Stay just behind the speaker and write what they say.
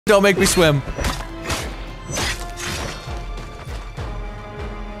don't make me swim.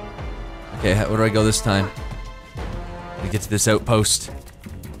 Okay, where do I go this time? I get to this outpost.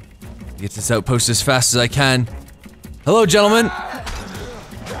 Get to this outpost as fast as I can. Hello, gentlemen.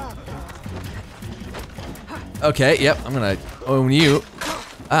 Okay, yep, I'm gonna own you.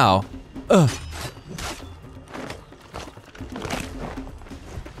 Ow. Ugh.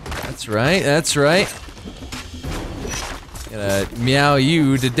 That's right, that's right. Gonna meow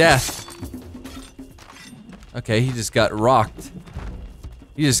you to death. Okay, he just got rocked.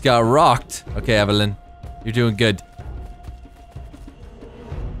 He just got rocked. Okay, Evelyn, you're doing good.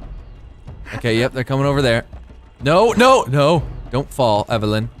 Okay, yep, they're coming over there. No, no, no! Don't fall,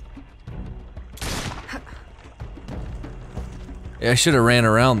 Evelyn. Yeah, I should have ran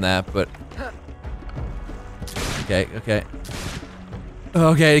around that, but... Okay, okay.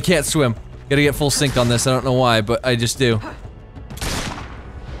 Okay, I can't swim. Gotta get full sync on this, I don't know why, but I just do.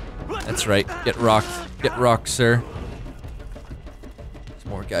 That's right, get rocked. Get rocked, sir. There's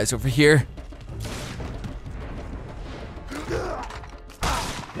more guys over here. Got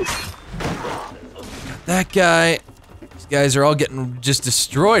that guy. These guys are all getting just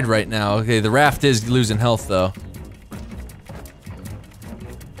destroyed right now. Okay, the raft is losing health, though.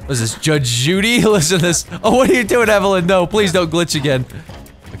 What is this, Judge Judy? Listen to this. Oh, what are you doing, Evelyn? No, please don't glitch again.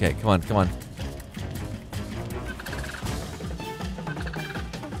 Okay, come on, come on.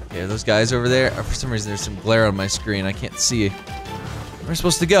 Okay, are those guys over there? Oh, for some reason, there's some glare on my screen. I can't see. Where am I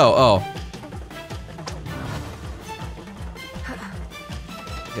supposed to go? Oh.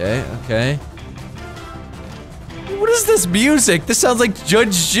 Okay, okay. What is this music? This sounds like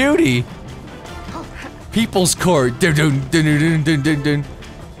Judge Judy. People's Court. Dun, dun, dun, dun, dun, dun, dun.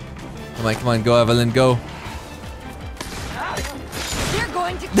 Come on, go, Evelyn, go. You're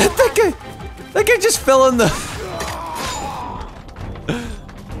going to that guy just fell in the...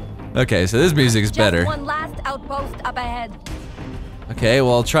 Okay, so this music is better. Just one last outpost up ahead. Okay,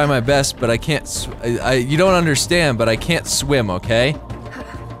 well, I'll try my best, but I can't you don't understand, but I can't swim, okay?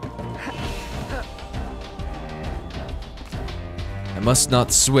 I must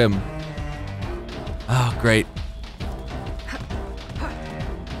not swim. Oh, great.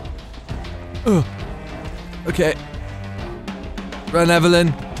 Okay. Run, Evelyn.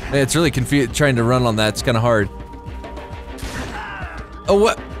 Hey, it's really confusing trying to run on that. It's kind of hard. Oh,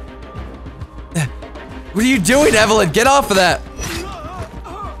 what? What are you doing, Evelyn? Get off of that.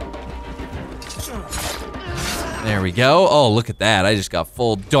 There we go. Oh, look at that. I just got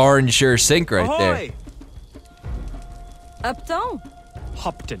full darn sure sink right there. Upton.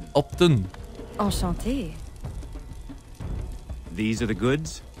 Hopton. Upton. Enchanté. These are the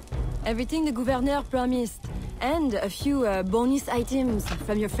goods? Everything the gouverneur promised. And a few bonus items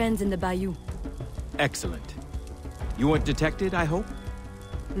from your friends in the bayou. Excellent. You weren't detected, I hope?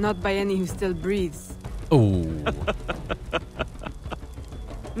 Not by any who still breathes. Oh.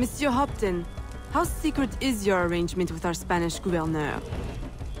 Monsieur Hopton, how secret is your arrangement with our Spanish gouverneur?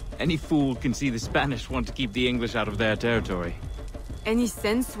 Any fool can see the Spanish want to keep the English out of their territory. Any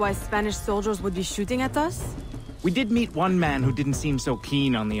sense why Spanish soldiers would be shooting at us? We did meet one man who didn't seem so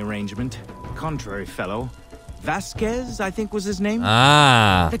keen on the arrangement. Contrary fellow. Vasquez, I think was his name?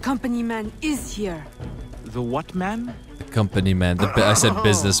 Ah. The company man is here. The what man? The company man. I said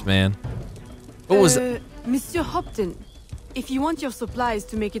businessman. What was it? Monsieur Hopton, if you want your supplies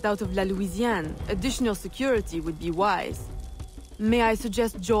to make it out of La Louisiane, additional security would be wise. May I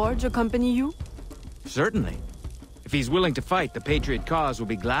suggest George accompany you? Certainly. If he's willing to fight, the Patriot cause will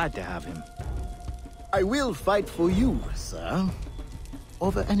be glad to have him. I will fight for you, sir.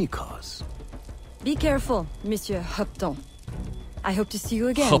 Over any cause. Be careful, Monsieur Hopton. I hope to see you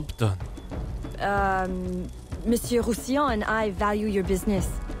again. Hopton. Monsieur Roussillon and I value your business.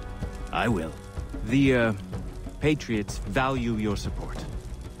 I will. The, Patriots value your support.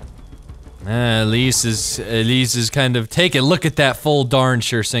 Elise is kind of taking. Look at that full darn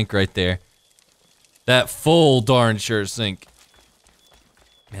sure sink right there. That full darn sure sink.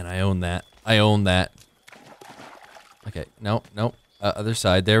 Man, I own that. I own that. Okay, nope, nope. Other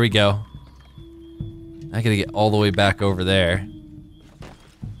side, there we go. I gotta get all the way back over there.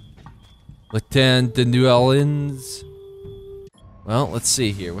 Lieutenant de New Orleans. Well, let's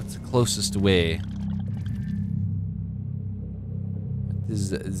see here. What's the closest way? What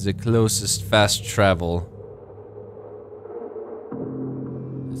is the closest fast travel?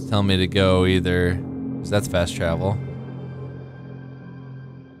 It's telling me to go either. So that's fast travel.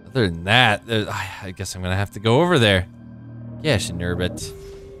 Other than that, I guess I'm gonna have to go over there. Yes, Nurbit.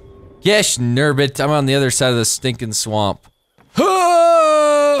 Yes, Nurbit. I'm on the other side of the stinking swamp.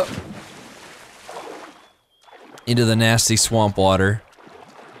 Into the nasty swamp water.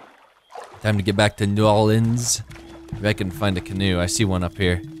 Time to get back to New Orleans. Maybe I can find a canoe. I see one up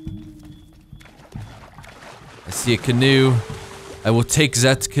here. I see a canoe. I will take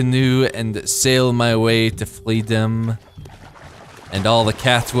that canoe and sail my way to freedom. And all the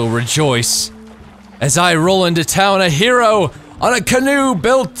cats will rejoice as I roll into town a hero on a canoe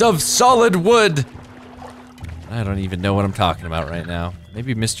built of solid wood. I don't even know what I'm talking about right now.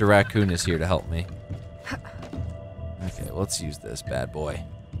 Maybe Mr. Raccoon is here to help me. Okay, let's use this bad boy.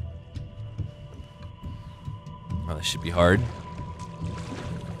 Oh, this should be hard.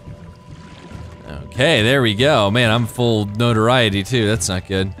 Okay, there we go. Man, I'm full notoriety too. That's not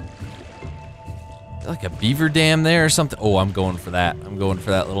good. Is there like a beaver dam there or something? Oh, I'm going for that. I'm going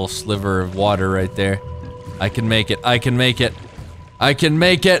for that little sliver of water right there. I can make it. I can make it. I can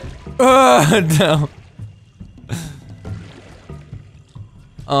make it. No.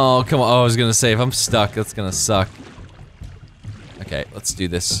 Oh, come on. Oh, I was gonna say, if I'm stuck, that's gonna suck. Okay, let's do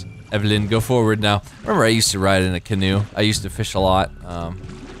this. Evelyn, go forward now. Remember I used to ride in a canoe. I used to fish a lot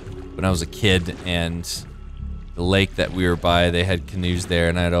when I was a kid, and the lake that we were by, they had canoes there,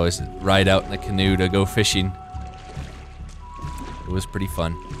 and I'd always ride out in a canoe to go fishing. It was pretty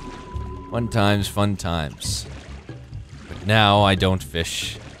fun. Fun times, fun times. But now I don't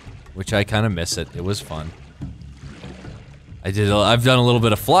fish, which I kind of miss it. It was fun. I've done a little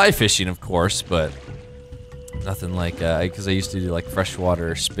bit of fly fishing, of course, but nothing like, because I used to do like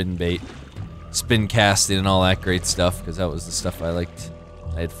freshwater spin bait, spin casting and all that great stuff, because that was the stuff I liked,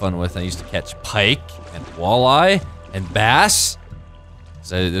 I had fun with. I used to catch pike and walleye and bass.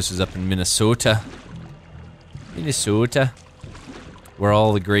 So this was up in Minnesota. Minnesota, where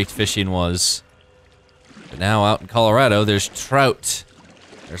all the great fishing was. But now out in Colorado, there's trout.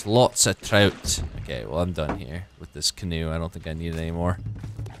 There's lots of trout. Okay, well I'm done here with this canoe. I don't think I need it anymore.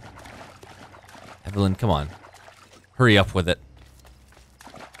 Evelyn, come on. Hurry up with it.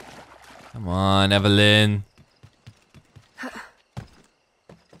 Come on, Evelyn.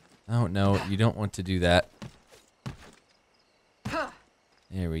 Oh, no, you don't want to do that.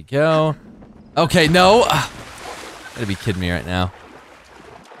 There we go. Okay, no! Gotta be kidding me right now.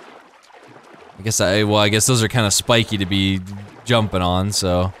 I guess those are kind of spiky to be jumping on,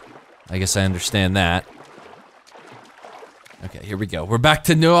 so I guess I understand that. Okay, here we go. We're back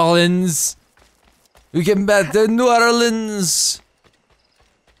to New Orleans. We get back to New Orleans.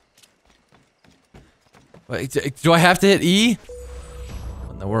 Wait, do I have to hit E?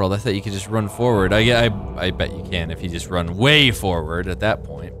 What in the world? I thought you could just run forward. I bet you can if you just run way forward at that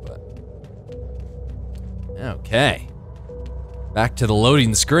point, but... Okay. Back to the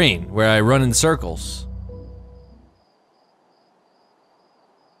loading screen, where I run in circles.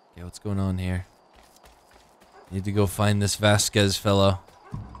 Okay, what's going on here? Need to go find this Vasquez fellow.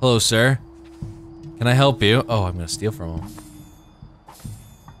 Hello, sir. Can I help you? Oh, I'm gonna steal from him.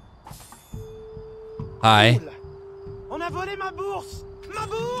 Hi.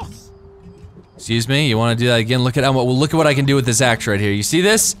 Excuse me, you wanna do that again? Look at what I can do with this axe right here. You see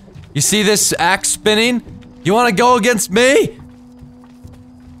this? You see this axe spinning? You wanna go against me?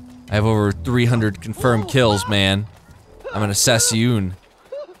 I have over 300 confirmed kills, man. I'm an assassin.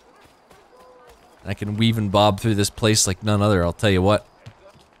 I can weave and bob through this place like none other, I'll tell you what.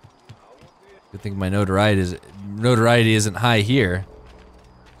 Good thing my notoriety isn't high here.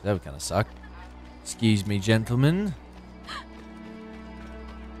 That would kind of suck. Excuse me, gentlemen.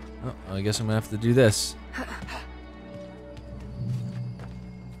 Oh, I guess I'm gonna have to do this.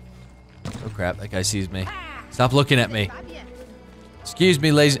 Oh crap, that guy sees me. Stop looking at me. Excuse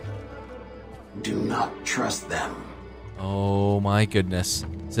me, lazy. Do not trust them. Oh my goodness.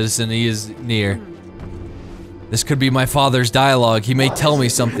 Citizen E is near. This could be my father's dialogue. He may tell me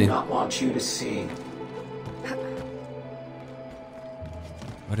something. I do not want you to see.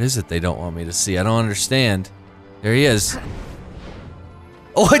 What is it they don't want me to see? I don't understand. There he is.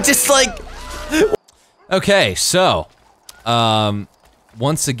 Oh, it just like... Okay, so...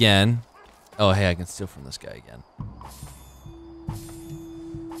 once again... Oh, hey, I can steal from this guy again.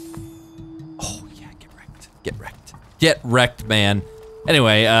 Oh, yeah, get wrecked. Get wrecked. Get wrecked, man.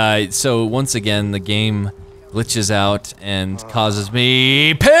 Anyway, so once again, the game glitches out and causes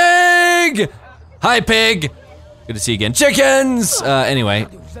me... Pig! Hi, pig! Good to see you again. Chickens! Anyway.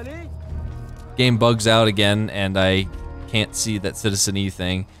 Game bugs out again, and I can't see that Citizen E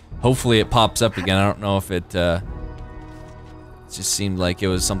thing. Hopefully it pops up again. I don't know if it, it just seemed like it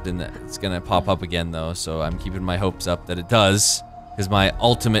was something that's gonna pop up again, though, so I'm keeping my hopes up that it does. Because my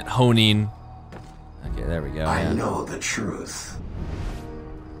ultimate honing... Okay, there we go. I know the truth.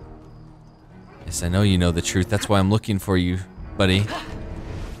 Yes, I know you know the truth. That's why I'm looking for you, buddy.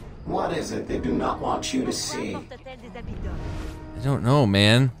 What is it they do not want you to see? I don't know,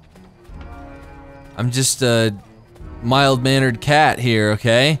 man. I'm just a mild-mannered cat here,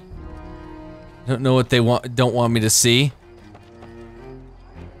 okay? Don't know what they don't want me to see.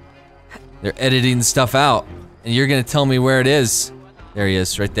 They're editing stuff out, and you're gonna tell me where it is. There he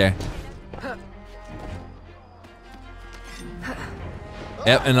is, right there.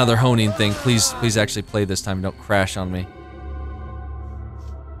 Yep, another honing thing. Please actually play this time. Don't crash on me.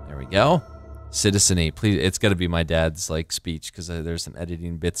 There we go. Citizen E. Please, it's gotta be my dad's like speech because there's some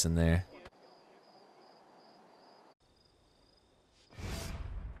editing bits in there.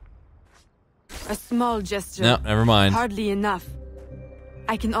 A small gesture. No, never mind. Hardly enough.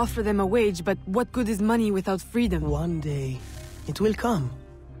 I can offer them a wage, but what good is money without freedom? One day, it will come.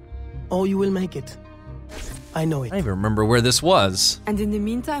 Or you will make it. I know I it. don't even remember where this was. And in the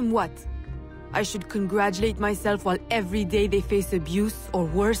meantime, what? I should congratulate myself while every day they face abuse, or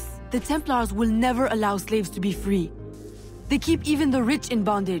worse? The Templars will never allow slaves to be free. They keep even the rich in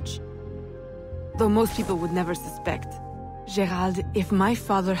bondage. Though most people would never suspect. Gerald, if my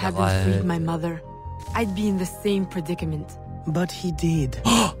father hadn't freed my mother, I'd be in the same predicament. But he did.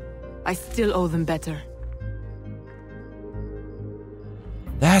 I still owe them better.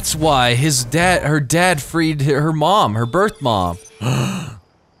 That's why her dad freed her mom, her birth mom. Oh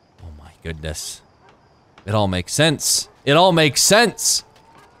my goodness. It all makes sense. It all makes sense.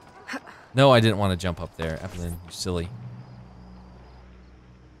 No, I didn't want to jump up there. Evelyn, you silly.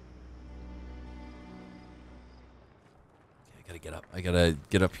 I gotta get up. I gotta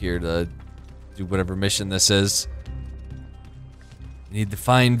get up here to do whatever mission this is. I need to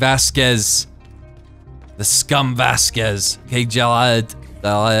find Vasquez. The scum Vasquez. Okay, Gerald.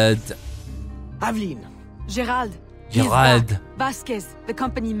 Aveline. Gerald. He's Gerald. back. Vasquez, the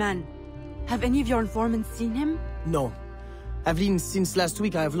company man. Have any of your informants seen him? No. Aveline, since last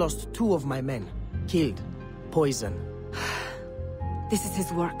week I have lost 2 of my men. Killed. Poison. This is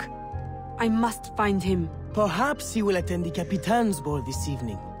his work. I must find him. Perhaps he will attend the Capitan's ball this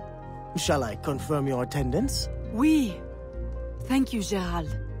evening. Shall I confirm your attendance? Oui. Thank you, Gerald.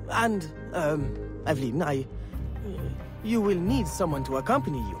 And, Aveline, you will need someone to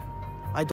accompany you.